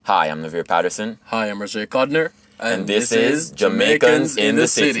Hi, I'm Navir Patterson. Hi, I'm Rajay Codner. And this is Jamaicans in the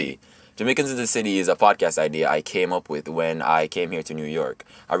City. Jamaicans in the City is a podcast idea I came up with when I came here to New York.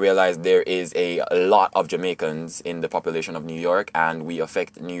 I realized there is a lot of Jamaicans in the population of New York, and we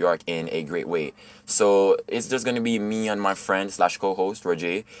affect New York in a great way. So it's just going to be me and my friend slash co-host,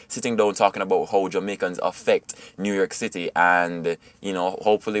 Rajay, sitting down talking about how Jamaicans affect New York City. And,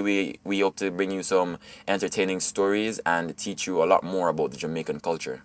 hopefully we hope to bring you some entertaining stories and teach you a lot more about the Jamaican culture.